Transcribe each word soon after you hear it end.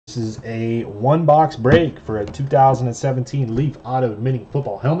This is a one-box break for a 2017 Leaf Auto Mini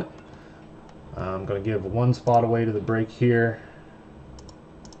Football Helmet. I'm going to give one spot away to the break here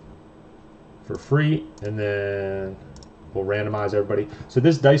for free, and then we'll randomize everybody. So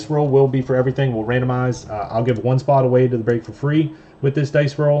this dice roll will be for everything. We'll randomize. I'll give one spot away to the break for free with this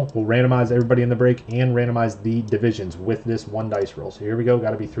dice roll. We'll randomize everybody in the break and randomize the divisions with this one dice roll. So here we go.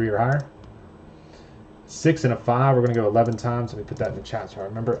 Got to be 3 or higher. 6 and a 5. We're going to go 11 times. Let me put that in the chat so I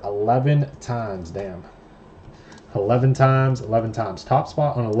remember. 11 times. Damn. 11 times. 11 times. Top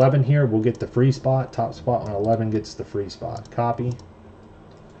spot on 11 here will get the free spot. Top spot on 11 gets the free spot. Copy.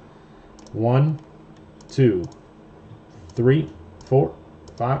 1, 2, 3, 4,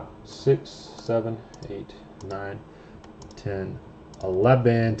 5, 6, 7, 8, 9, 10,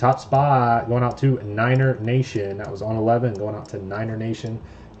 11. Top spot going out to Niner Nation. That was on 11. Going out to Niner Nation.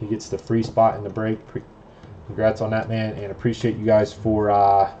 He gets the free spot in the break. Congrats on that, man, and appreciate you guys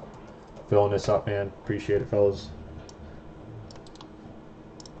for filling this up, man. Appreciate it, fellas.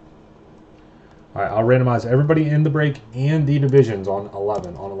 All right, I'll randomize everybody in the break and the divisions on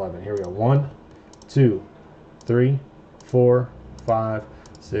 11. On 11, here we go. 1, 2, 3, 4, 5,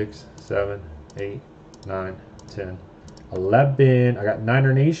 6, 7, 8, 9, 10, 11. I got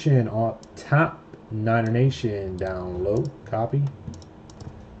Niner Nation on top. Niner Nation down low. Copy.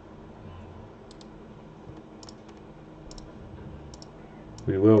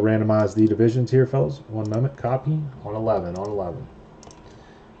 We will randomize the divisions here, fellas. 1 moment. Copy. On 11. On 11.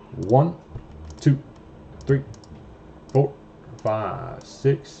 1, 2, 3, 4, 5,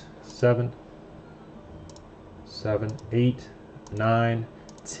 6, 7, 8, 9,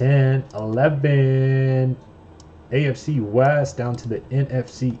 10, 11. AFC West down to the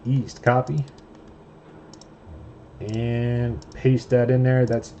NFC East. Copy. And paste that in there.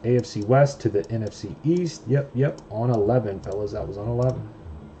 That's AFC West to the NFC East. Yep. On 11, fellas. That was on 11.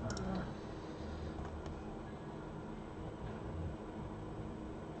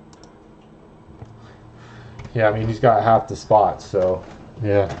 Yeah, I mean, he's got half the spots, so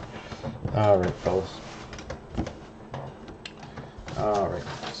yeah. All right, fellas. All right.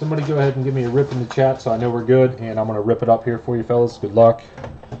 Somebody go ahead and give me a rip in the chat so I know we're good, and I'm going to rip it up here for you, fellas. Good luck.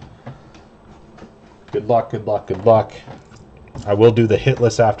 Good luck, good luck, good luck. I will do the hit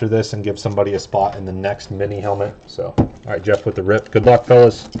list after this and give somebody a spot in the next mini helmet. So, all right, Jeff with the rip. Good luck,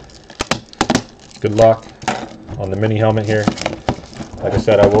 fellas. Good luck on the mini helmet here. Like I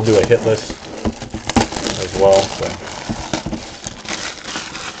said, I will do a hit list as well. So.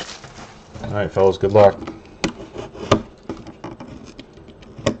 All right, fellas, good luck.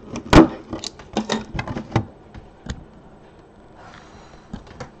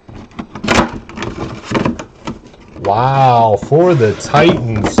 Wow, for the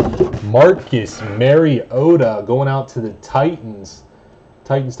Titans, Marcus Mariota going out to the Titans.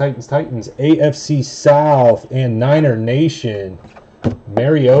 Titans, AFC South and Niner Nation.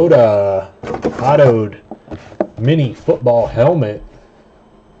 Mariota, autoed mini football helmet.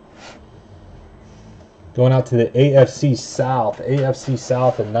 Going out to the AFC South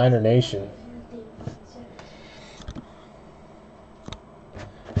and Niner Nation.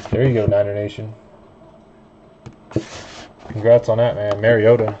 There you go, Niner Nation. Congrats on that, man.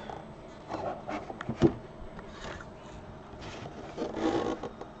 Mariota.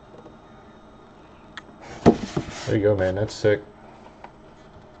 There you go, man. That's sick.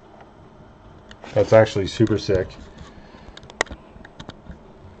 That's actually super sick.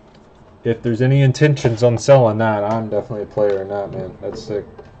 If there's any intentions on selling that, I'm definitely a player in that, man. That's sick.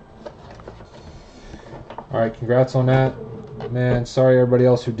 Alright, congrats on that, man. Sorry everybody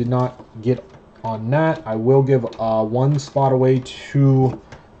else who did not get on that. I will give one spot away to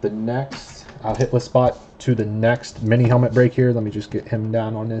the next. I'll hit list spot to the next mini helmet break here. Let me just get him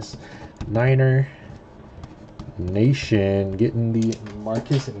down on this. Niner Nation getting the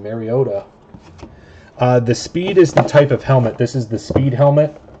Marcus and Mariota. The Speed is the type of helmet. This is the Speed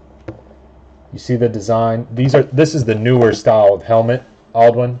helmet. You see the design. This is the newer style of helmet,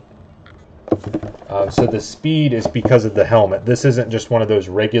 Aldwin. So the Speed is because of the helmet. This isn't just one of those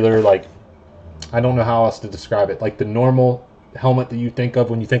regular, like, I don't know how else to describe it. Like the normal helmet that you think of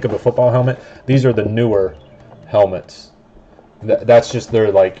when you think of a football helmet, these are the newer helmets. That's just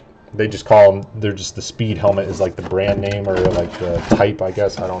their, like, they just call them, they're just the Speed helmet is like the brand name or like the type, I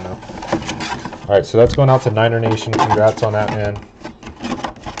guess. I don't know. All right, so that's going out to Niner Nation. Congrats on that, man.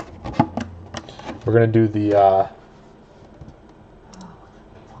 We're going to do the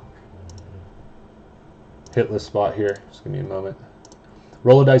hit list spot here. Just give me a moment.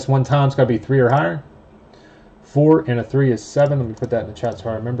 Roll a dice 1 time. It's got to be 3 or higher. 4 and a 3 is 7. Let me put that in the chat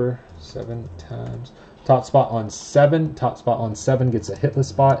so I remember. 7 times. Top spot on 7. Top spot on 7 gets a hitless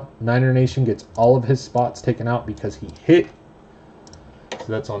spot. Niner Nation gets all of his spots taken out because he hit. So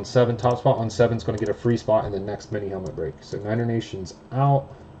that's on 7. Top spot on 7 is going to get a free spot in the next mini helmet break. So Niner Nation's out.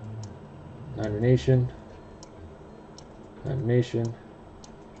 Niner Nation. Niner Nation.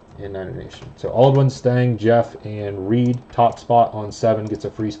 And Niner Nation. So Aldwin, Stang, Jeff, and Reed. Top spot on 7 gets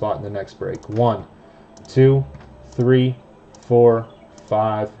a free spot in the next break. 1, 2, 3, 4,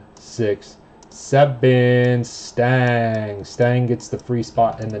 5, 6, 7. Stang. Stang gets the free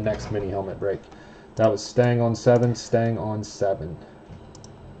spot in the next mini helmet break. That was Stang on 7. Stang on 7.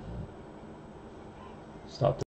 Stop.